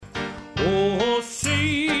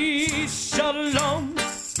Yossi Shalom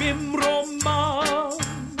Bimromah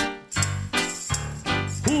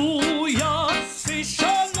Hu Yossi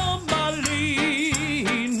Shalom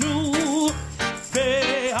Alinu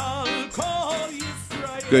Ve'al Kol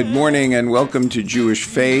Yisrael. Good morning and welcome to Jewish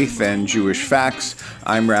Faith and Jewish Facts.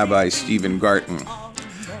 I'm Rabbi Stephen Garten.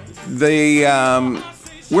 The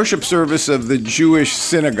worship service of the Jewish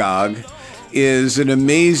synagogue is an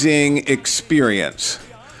amazing experience.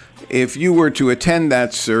 If you were to attend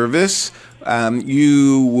that service,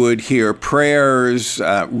 you would hear prayers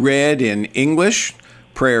read in English,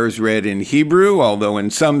 prayers read in Hebrew, although in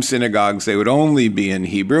some synagogues they would only be in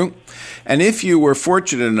Hebrew. And if you were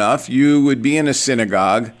fortunate enough, you would be in a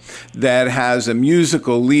synagogue that has a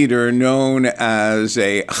musical leader known as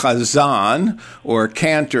a chazan, or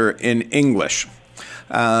cantor in English.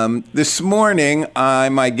 This morning,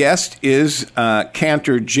 my guest is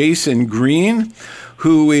cantor Jason Green,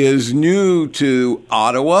 who is new to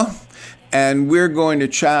Ottawa, and we're going to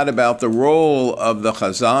chat about the role of the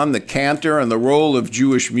chazan, the cantor, and the role of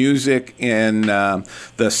Jewish music in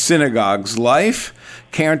the synagogue's life.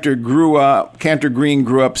 Cantor Green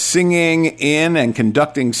grew up singing in and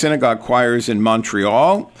conducting synagogue choirs in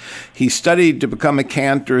Montreal. He studied to become a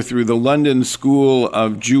cantor through the London School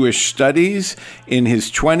of Jewish Studies in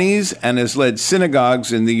his 20s and has led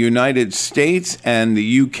synagogues in the United States and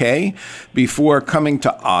the UK before coming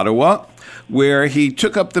to Ottawa, where he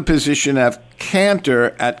took up the position of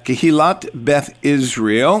cantor at Kehilat Beth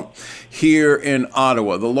Israel here in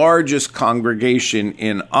Ottawa, the largest congregation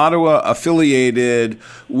in Ottawa affiliated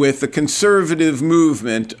with the conservative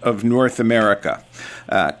movement of North America.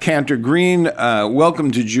 Cantor Green,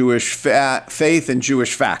 welcome to Jewish Faith and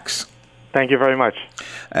Jewish Facts. Thank you very much.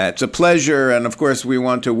 It's a pleasure, and of course we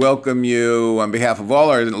want to welcome you on behalf of all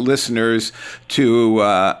our listeners to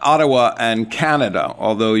Ottawa and Canada,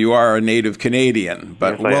 although you are a native Canadian,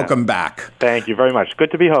 but yes, welcome back. Thank you very much.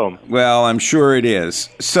 Good to be home. Well, I'm sure it is.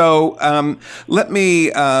 So let me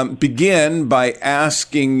begin by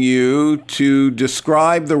asking you to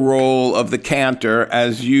describe the role of the cantor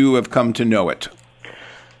as you have come to know it.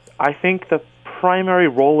 I think the primary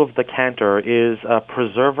role of the cantor is a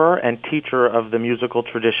preserver and teacher of the musical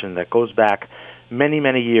tradition that goes back many,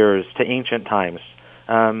 many years to ancient times.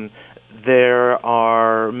 There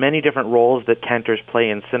are many different roles that cantors play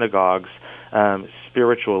in synagogues: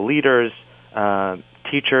 spiritual leaders,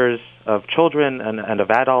 teachers of children and of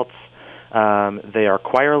adults. They are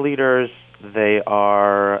choir leaders. They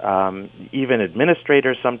are even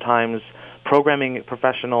administrators sometimes, programming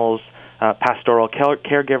professionals, pastoral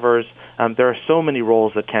caregivers. There are so many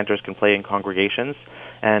roles that cantors can play in congregations,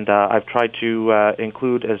 and I've tried to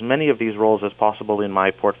include as many of these roles as possible in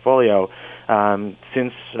my portfolio.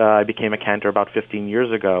 Since I became a cantor about 15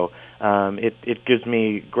 years ago, it gives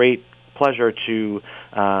me great pleasure to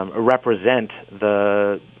represent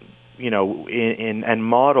and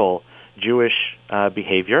model Jewish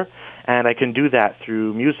behavior. And I can do that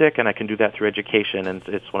through music, and I can do that through education, and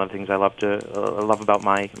it's one of the things I love about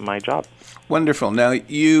my job. Wonderful. Now,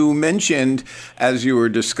 you mentioned, as you were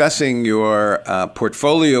discussing your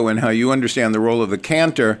portfolio and how you understand the role of the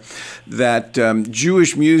cantor, that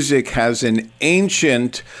Jewish music has an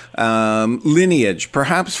ancient lineage.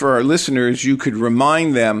 Perhaps for our listeners, you could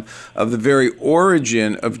remind them of the very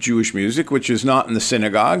origin of Jewish music, which is not in the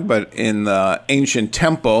synagogue, but in the ancient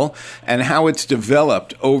temple, and how it's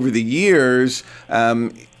developed over the years,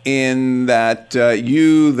 in that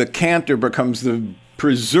you, the cantor, becomes the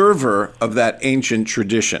preserver of that ancient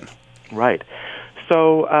tradition. Right.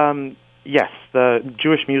 So, yes, the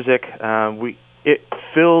Jewish music, it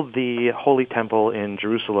filled the Holy Temple in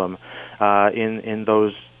Jerusalem in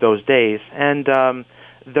those days, and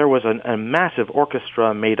there was a massive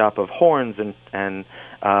orchestra made up of horns and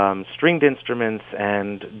stringed instruments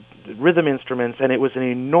and rhythm instruments, and it was an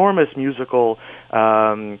enormous musical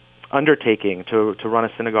undertaking to run a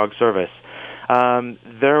synagogue service.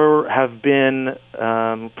 There have been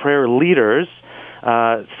prayer leaders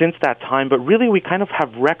since that time, but really we kind of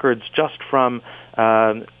have records just from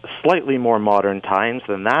slightly more modern times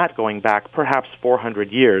than that, going back perhaps 400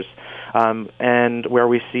 years, and where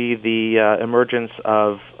we see the emergence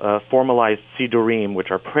of formalized sidurim,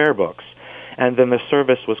 which are prayer books. And then the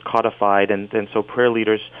service was codified, and so prayer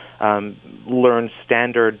leaders learned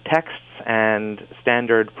standard texts and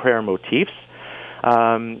standard prayer motifs.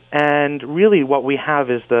 And really what we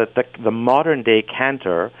have is the modern-day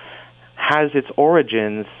cantor has its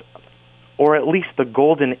origins, or at least the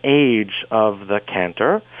golden age of the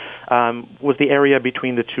cantor, was the area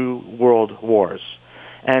between the two world wars.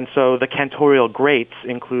 And so the cantorial greats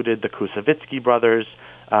included the Kusavitsky brothers,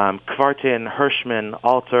 Kvartin, Hirschman,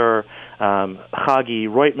 Alter, Chagi,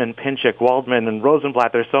 Reutman, Pinchik, Waldman, and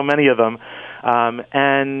Rosenblatt. There's so many of them.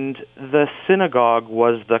 And the synagogue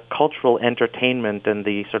was the cultural entertainment and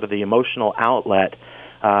the sort of the emotional outlet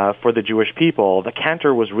for the Jewish people. The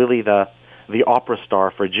cantor was really the opera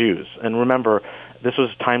star for Jews. And remember, this was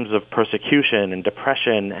times of persecution and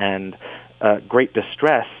depression and great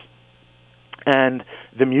distress. And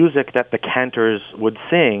the music that the cantors would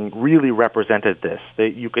sing really represented this.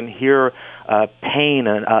 You can hear pain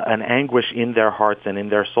and anguish in their hearts and in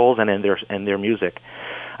their souls and in their music.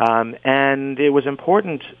 And it was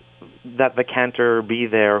important that the cantor be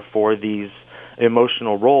there for these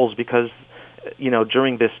emotional roles because,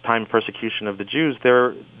 during this time of persecution of the Jews,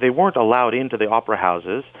 they weren't allowed into the opera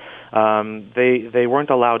houses. They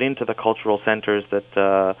weren't allowed into the cultural centers that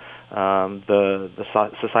the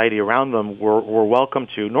society around them were welcome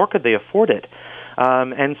to, nor could they afford it.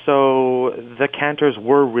 And so the cantors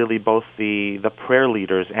were really both the prayer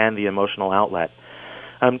leaders and the emotional outlet.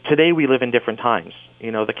 Today we live in different times.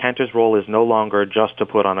 The cantor's role is no longer just to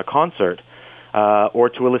put on a concert or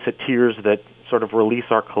to elicit tears that sort of release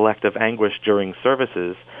our collective anguish during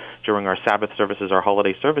services, during our Sabbath services, our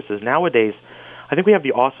holiday services. Nowadays, I think we have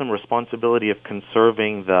the awesome responsibility of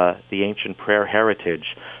conserving the ancient prayer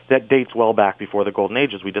heritage that dates well back before the Golden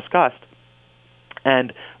Age, as we discussed,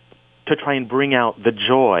 and to try and bring out the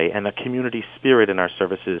joy and the community spirit in our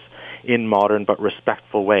services in modern but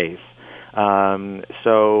respectful ways.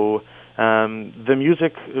 So the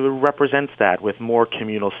music represents that with more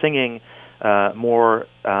communal singing, more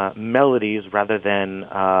melodies rather than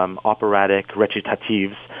operatic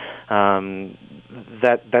recitatives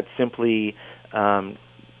that simply I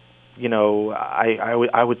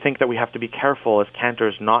would think that we have to be careful as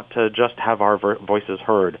cantors not to just have our voices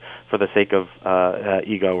heard for the sake of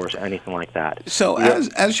ego or anything like that. So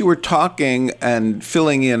as you were talking and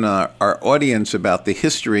filling in our audience about the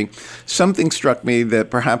history, something struck me that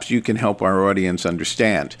perhaps you can help our audience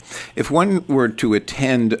understand. If one were to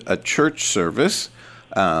attend a church service,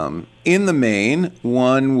 in the main,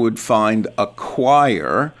 one would find a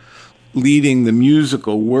choir leading the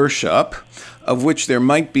musical worship, of which there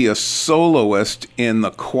might be a soloist in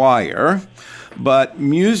the choir, but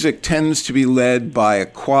music tends to be led by a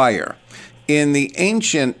choir. In the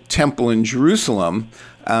ancient temple in Jerusalem,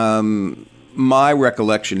 my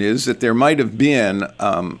recollection is that there might have been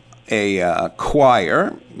a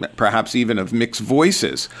choir, perhaps even of mixed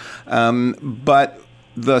voices, but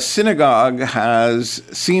the synagogue has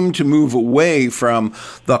seemed to move away from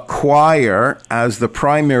the choir as the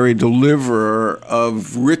primary deliverer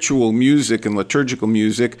of ritual music and liturgical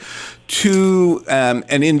music to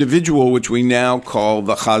an individual which we now call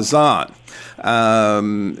the chazan.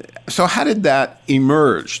 So how did that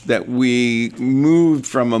emerge, that we moved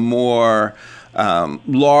from a more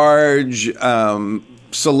large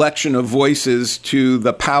selection of voices to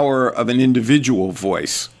the power of an individual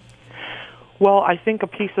voice? Well, I think a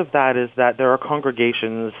piece of that is that there are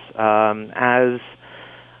congregations as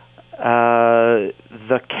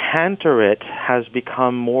the cantorate has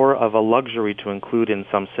become more of a luxury to include in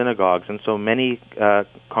some synagogues, and so many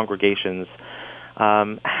congregations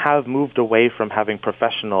have moved away from having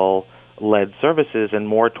professional-led services and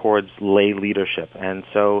more towards lay leadership. And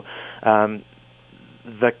so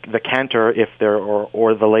the cantor, if there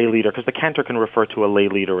or the lay leader, because the cantor can refer to a lay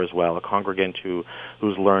leader as well, a congregant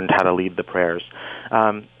who's learned how to lead the prayers.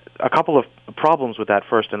 A couple of problems with that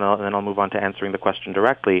first, and then I'll move on to answering the question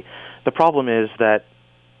directly. The problem is that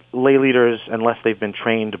lay leaders, unless they've been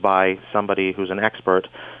trained by somebody who's an expert,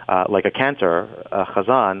 like a cantor, a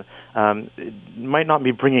chazan, might not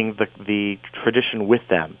be bringing the tradition with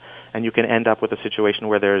them. And you can end up with a situation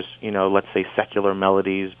where there's, let's say secular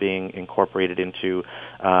melodies being incorporated into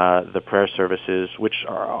the prayer services, which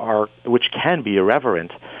can be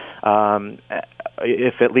irreverent,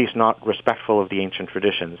 if at least not respectful of the ancient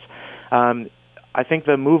traditions. I think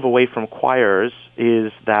the move away from choirs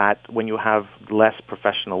is that when you have less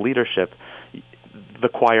professional leadership, the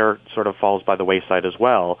choir sort of falls by the wayside as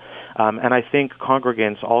well. And I think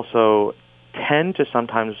congregants also tend to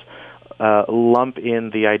sometimes lump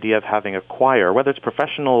in the idea of having a choir, whether it's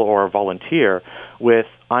professional or volunteer, with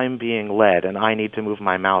I'm being led and I need to move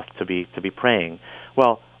my mouth to be praying.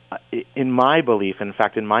 Well, in my belief, in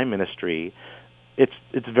fact, in my ministry,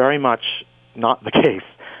 it's very much not the case.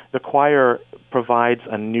 The choir provides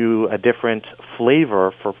a different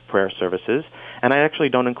flavor for prayer services, and I actually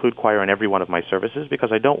don't include choir in every one of my services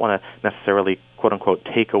because I don't want to necessarily, quote unquote,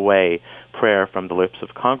 take away prayer from the lips of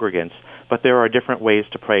congregants. But there are different ways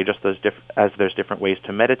to pray, just as there's different ways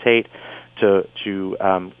to meditate, to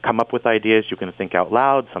come up with ideas. You can think out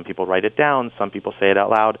loud. Some people write it down. Some people say it out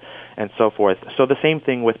loud, and so forth. So the same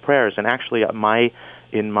thing with prayers. And actually,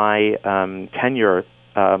 in my tenure,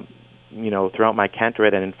 throughout my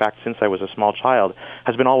cantorate, and in fact, since I was a small child,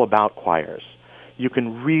 has been all about choirs. You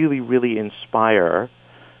can really, really inspire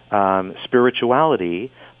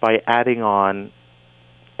spirituality by adding on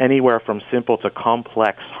anywhere from simple to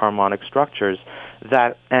complex harmonic structures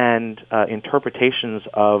that and interpretations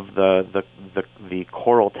of the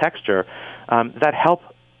choral texture that help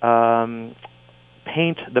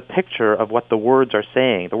paint the picture of what the words are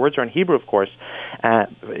saying. The words are in Hebrew, of course,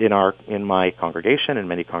 in my congregation, in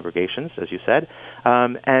many congregations, as you said,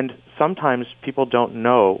 and sometimes people don't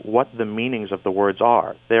know what the meanings of the words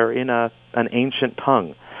are. They're in an ancient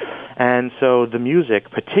tongue. And so the music,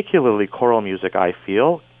 particularly choral music, I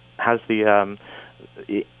feel, has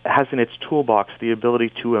it has in its toolbox the ability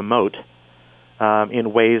to emote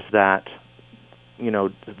in ways that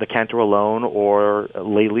the cantor alone or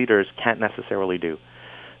lay leaders can't necessarily do.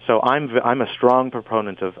 So I'm a strong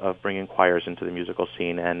proponent of bringing choirs into the musical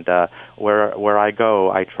scene, and where I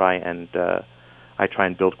go, I try and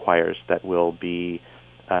build choirs that will be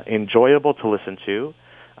enjoyable to listen to,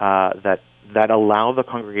 that allow the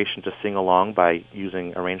congregation to sing along by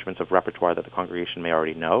using arrangements of repertoire that the congregation may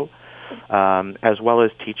already know, as well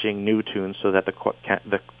as teaching new tunes so that the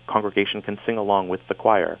congregation can sing along with the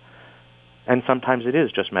choir. And sometimes it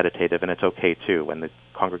is just meditative, and it's okay too, when the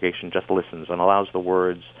congregation just listens and allows the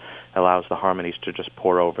words, allows the harmonies to just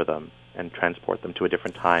pour over them and transport them to a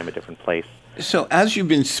different time, a different place. So as you've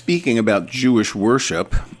been speaking about Jewish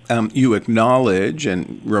worship, you acknowledge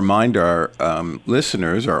and remind our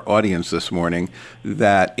listeners, our audience this morning,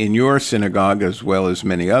 that in your synagogue, as well as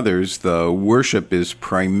many others, the worship is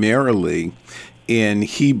primarily in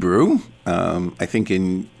Hebrew. I think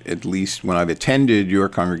at least when I've attended your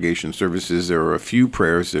congregation services, there are a few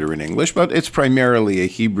prayers that are in English, but it's primarily a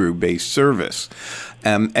Hebrew-based service.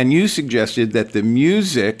 And you suggested that the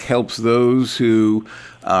music helps those who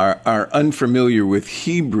are unfamiliar with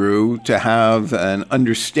Hebrew to have an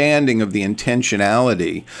understanding of the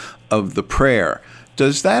intentionality of the prayer.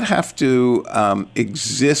 Does that have to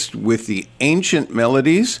exist with the ancient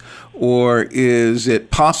melodies, or is it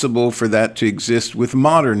possible for that to exist with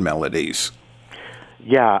modern melodies?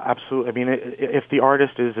 Yeah, absolutely. I mean, if the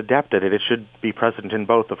artist is adept at it, it should be present in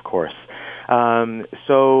both, of course.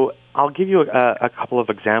 So I'll give you a couple of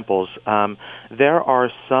examples. There are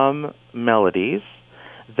some melodies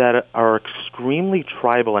that are extremely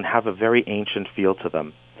tribal and have a very ancient feel to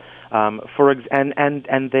them.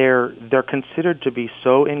 And they're considered to be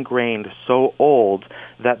so ingrained, so old,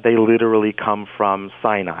 that they literally come from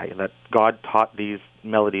Sinai, that God taught these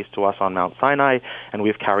melodies to us on Mount Sinai, and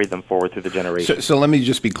we've carried them forward through the generations. So let me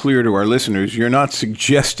just be clear to our listeners. You're not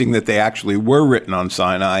suggesting that they actually were written on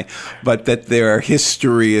Sinai, but that their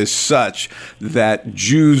history is such that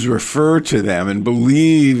Jews refer to them and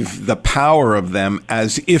believe the power of them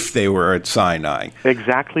as if they were at Sinai.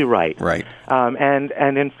 Exactly right. Right. And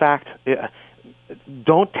in fact,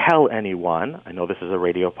 don't tell anyone. I know this is a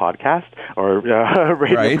radio podcast or a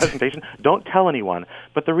radio presentation. Don't tell anyone.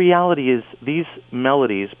 But the reality is these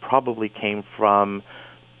melodies probably came from,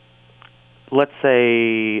 let's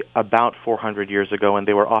say, about 400 years ago, and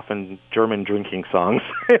they were often German drinking songs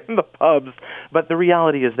in the pubs. But the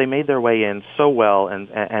reality is they made their way in so well,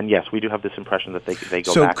 and yes, we do have this impression that they go back.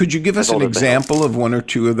 So could you give us an example of one or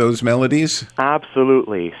two of those melodies?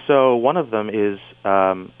 Absolutely. So one of them is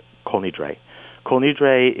Kol Nidre. Kol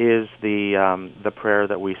Nidre is the prayer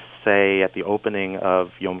that we say at the opening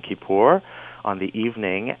of Yom Kippur on the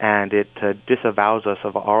evening, and it disavows us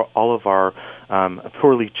of all of our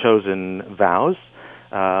poorly chosen vows,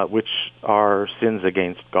 which are sins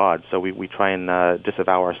against God. So we try and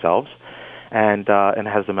disavow ourselves, and it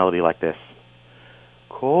has the melody like this.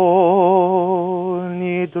 Kol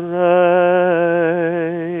Nidre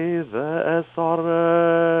ve'esarei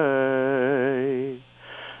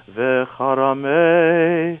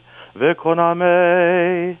ve'charamei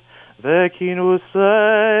ve'konamei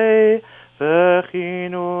ve'kinusei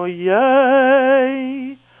ve'chinuyei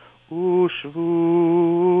u'shvuot.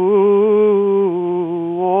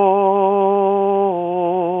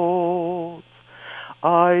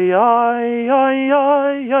 Ay, ay, ay,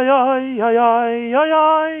 ay, ay, ay, ay, ay,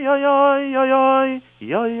 ay, ay, ay,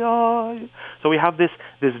 ay, ay. So we have this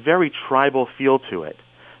very tribal feel to it.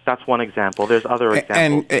 That's one example. There's other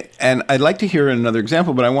examples. And I'd like to hear another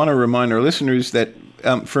example, but I want to remind our listeners that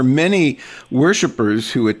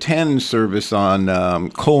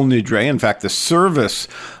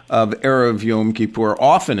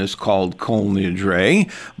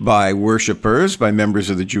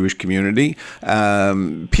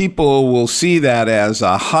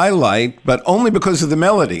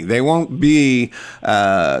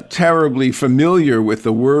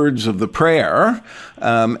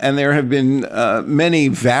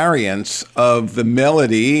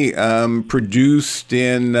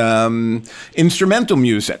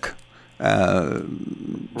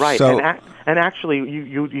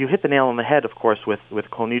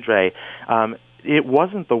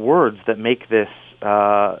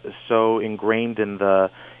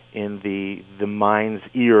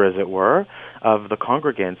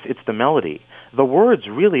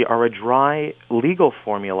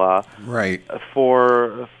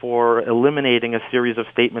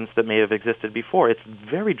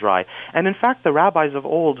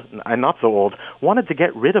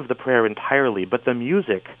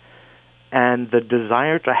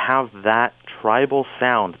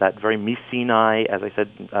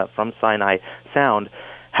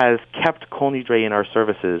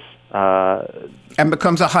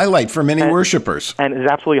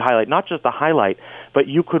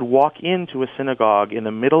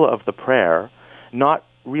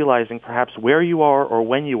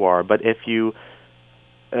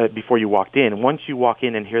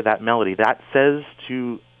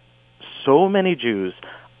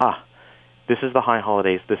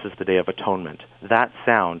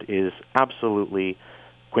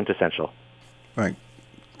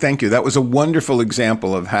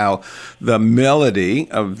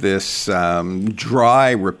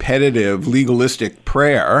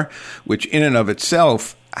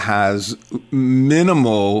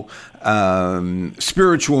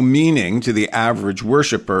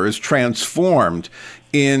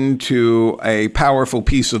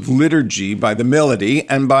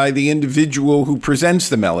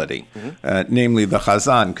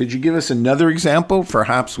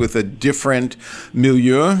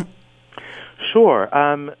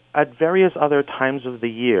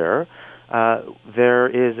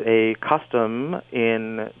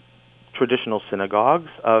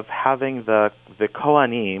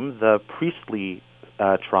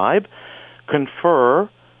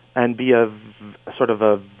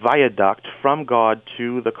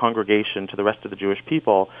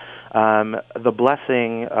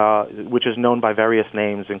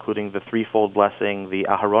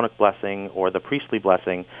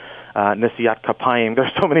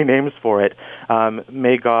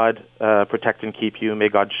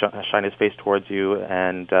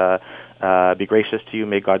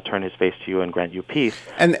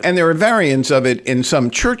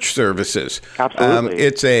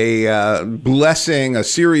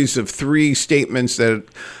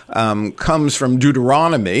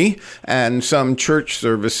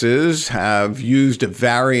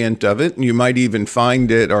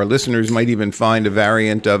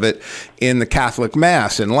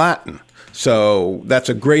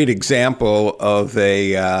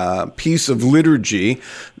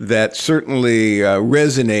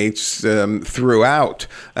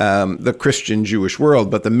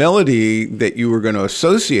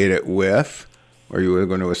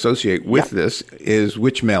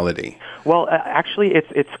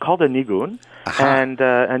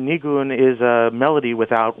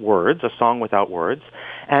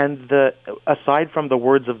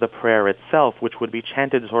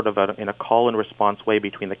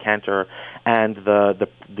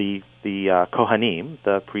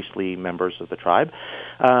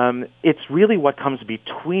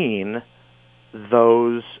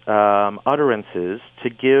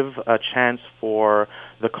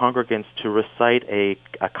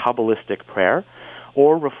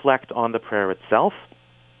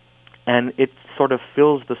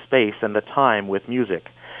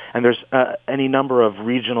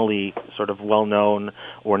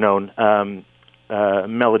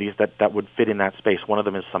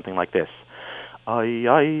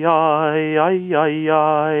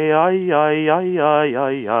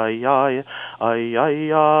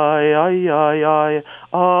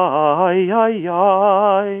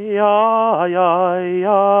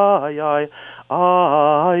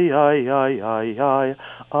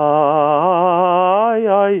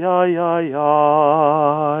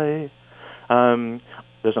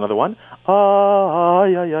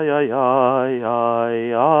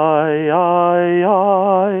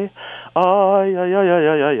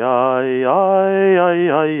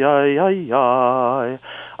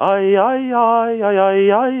ay, ay, ay, ay, ay,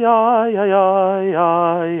 ay, ay, ay,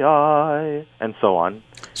 ay, ay, and so on.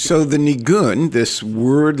 So the nigun, this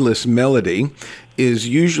wordless melody, is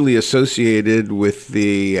usually associated with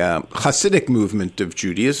the Hasidic movement of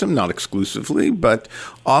Judaism, not exclusively, but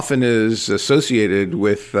often is associated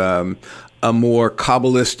with a more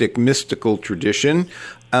Kabbalistic, mystical tradition.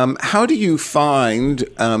 How do you find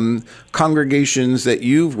congregations that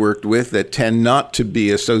you've worked with that tend not to be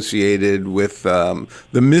associated with the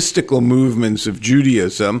mystical movements of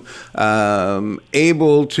Judaism, how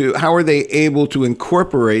are they able to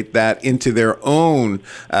incorporate that into their own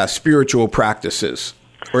spiritual practices?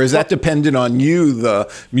 Or is that dependent on you, the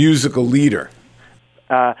musical leader?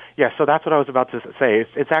 Yeah, so that's what I was about to say.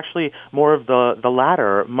 It's actually more of the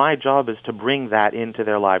latter. My job is to bring that into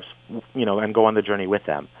their lives, and go on the journey with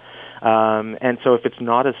them. And so if it's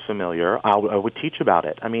not as familiar, I would teach about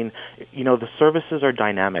it. I mean, the services are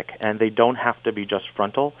dynamic, and they don't have to be just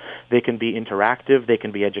frontal. They can be interactive, they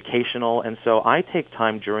can be educational, and so I take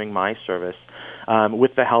time during my service,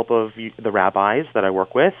 with the help of the rabbis that I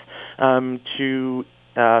work with, to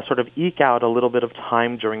sort of eke out a little bit of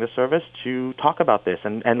time during the service to talk about this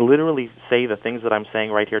and literally say the things that I'm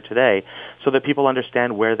saying right here today so that people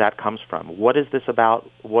understand where that comes from. What is this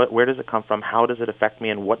about? Where does it come from? How does it affect me?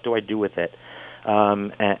 And what do I do with it?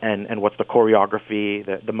 And what's the choreography,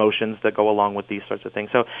 the motions that go along with these sorts of things.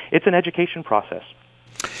 So it's an education process.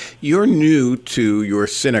 You're new to your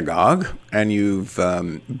synagogue, and you've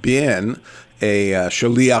been a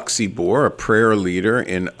shaliach tzibur, a prayer leader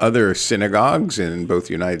in other synagogues in both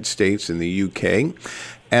the United States and the UK.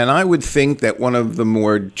 And I would think that one of the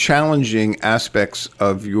more challenging aspects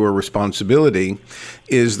of your responsibility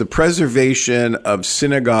is the preservation of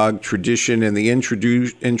synagogue tradition and the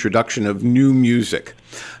introduction of new music.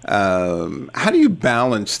 How do you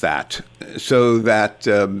balance that so that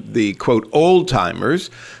the, quote, old-timers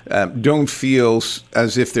don't feel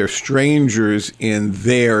as if they're strangers in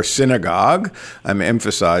their synagogue? I'm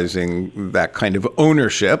emphasizing that kind of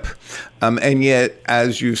ownership. And yet,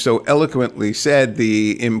 as you so eloquently said,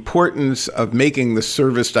 the importance of making the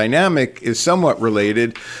service dynamic is somewhat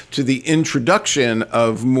related to the introduction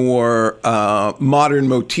of more modern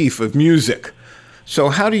motif of music. So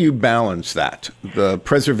how do you balance that, the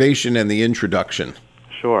preservation and the introduction?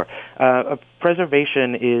 Sure.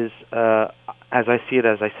 Preservation is, as I see it,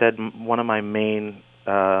 as I said, one of my main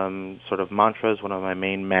sort of mantras, one of my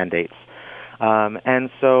main mandates. And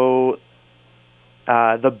so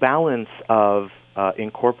the balance of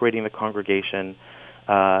incorporating the congregation,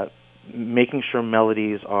 making sure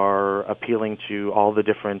melodies are appealing to all the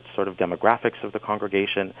different sort of demographics of the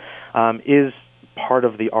congregation, is part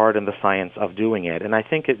of the art and the science of doing it. And I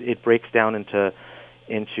think it breaks down into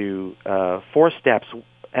 4 steps.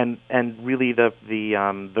 And really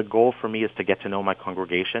the goal for me is to get to know my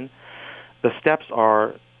congregation. The steps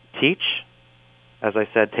are teach, as I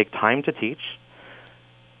said, take time to teach,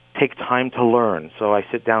 take time to learn. So I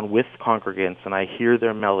sit down with congregants and I hear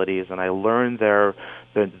their melodies and I learn the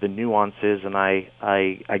nuances, and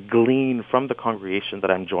I glean from the congregation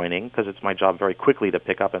that I'm joining, because it's my job very quickly to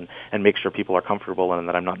pick up and make sure people are comfortable and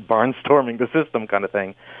that I'm not barnstorming the system kind of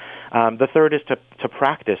thing. The third is to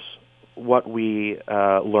practice what we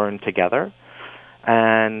learn together.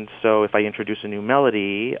 And so if I introduce a new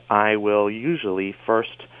melody, I will usually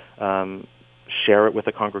first share it with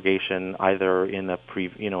the congregation, either in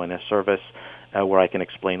a service where I can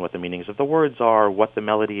explain what the meanings of the words are, what the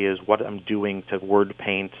melody is, what I'm doing to word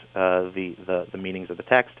paint the meanings of the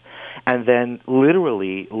text, and then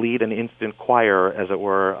literally lead an instant choir, as it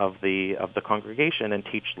were, of the congregation and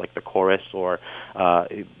teach like the chorus or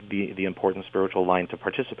the important spiritual line to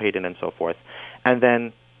participate in and so forth, and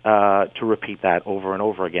then to repeat that over and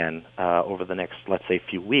over again over the next, let's say,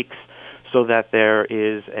 few weeks, so that there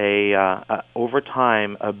is over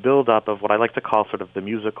time, a build-up of what I like to call sort of the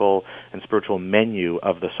musical and spiritual menu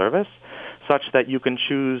of the service, such that you can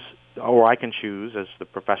choose, or I can choose as the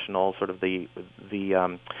professional, sort of the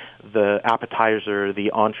appetizer,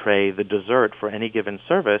 the entree, the dessert for any given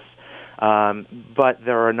service. But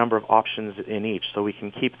there are a number of options in each, so we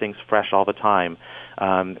can keep things fresh all the time,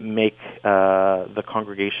 make the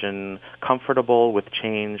congregation comfortable with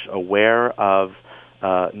change, aware of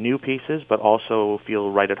new pieces, but also feel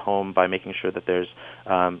right at home by making sure that there's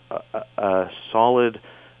a solid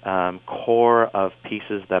core of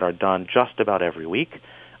pieces that are done just about every week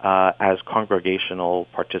as congregational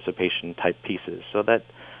participation type pieces, so that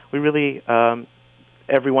we really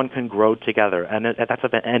everyone can grow together, and that's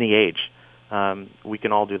at any age. We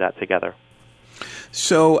can all do that together.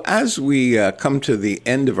 So as we come to the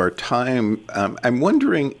end of our time, I'm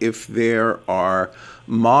wondering if there are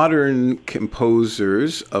modern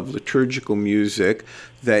composers of liturgical music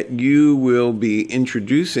that you will be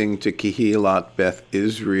introducing to Kehillat Beth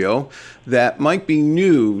Israel that might be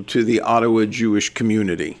new to the Ottawa Jewish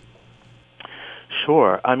community.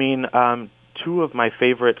 Sure. I mean, two of my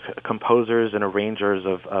favorite composers and arrangers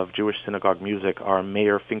of Jewish synagogue music are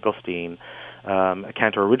Meir Finkelstein, a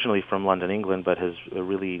cantor originally from London, England, but has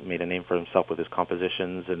really made a name for himself with his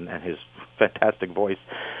compositions and his fantastic voice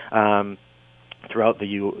throughout the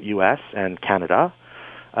U.S. and Canada.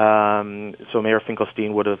 So Meir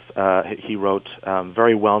Finkelstein he wrote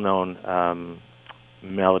very well-known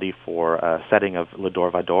melody for a setting of Le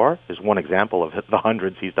Dor Vador. Is one example of the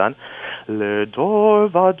hundreds he's done. Le Dor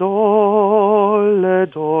Vador, Le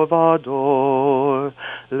Dor Vador,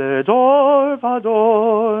 Le Dor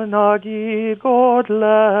Vador, Nagid God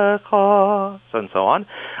Lecha, and so on.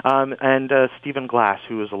 And Stephen Glass,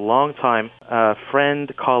 who is a longtime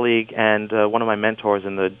friend, colleague, and one of my mentors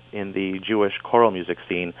in the Jewish choral music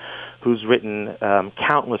scene, who's written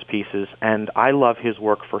countless pieces, and I love his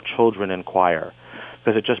work for children in choir,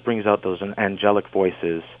 because it just brings out those angelic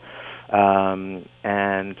voices. And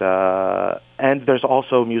there's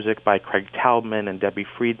also music by Craig Taubman and Debbie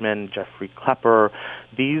Friedman, Jeffrey Klepper.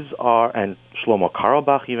 And Shlomo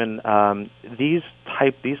Carlebach even. These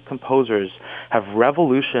composers have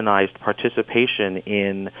revolutionized participation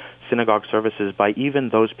in synagogue services by even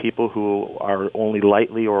those people who are only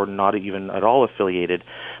lightly or not even at all affiliated,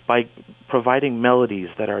 by providing melodies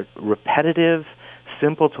that are repetitive,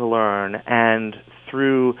 simple to learn, and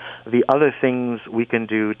through the other things we can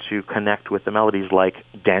do to connect with the melodies, like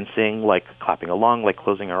dancing, like clapping along, like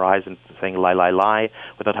closing our eyes and saying "lie, lie, lie"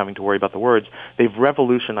 without having to worry about the words. They've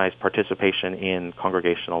revolutionized participation in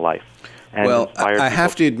congregational life. And well, I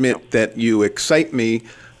have to admit that you excite me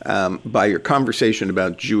by your conversation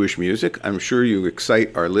about Jewish music. I'm sure you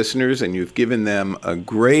excite our listeners, and you've given them a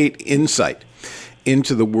great insight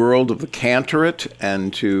into the world of the cantorate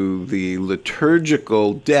and to the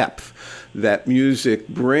liturgical depth that music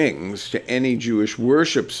brings to any Jewish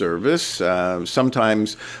worship service.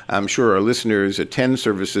 Sometimes I'm sure our listeners attend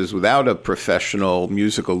services without a professional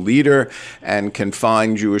musical leader and can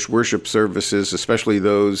find Jewish worship services, especially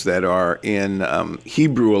those that are in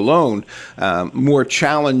Hebrew alone, more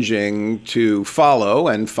challenging to follow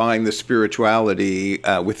and find the spirituality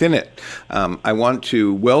within it. I want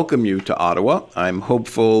to welcome you to Ottawa. I'm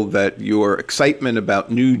hopeful that your excitement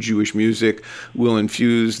about new Jewish music will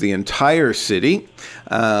infuse the entire city,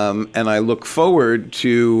 and I look forward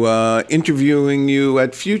to interviewing you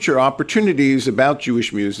at future opportunities about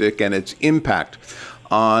Jewish music and its impact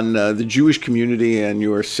on the Jewish community and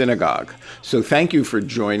your synagogue. So thank you for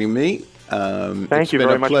joining me. Thank you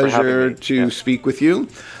very much for having me. It's been a pleasure to speak with you.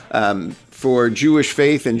 For Jewish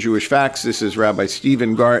Faith and Jewish Facts, this is Rabbi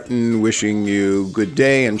Stephen Garten wishing you good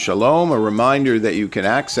day and shalom. A reminder that you can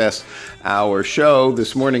access our show,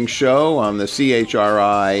 this morning's show, on the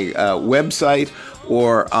CHRI website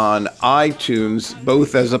or on iTunes,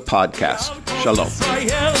 both as a podcast. Shalom.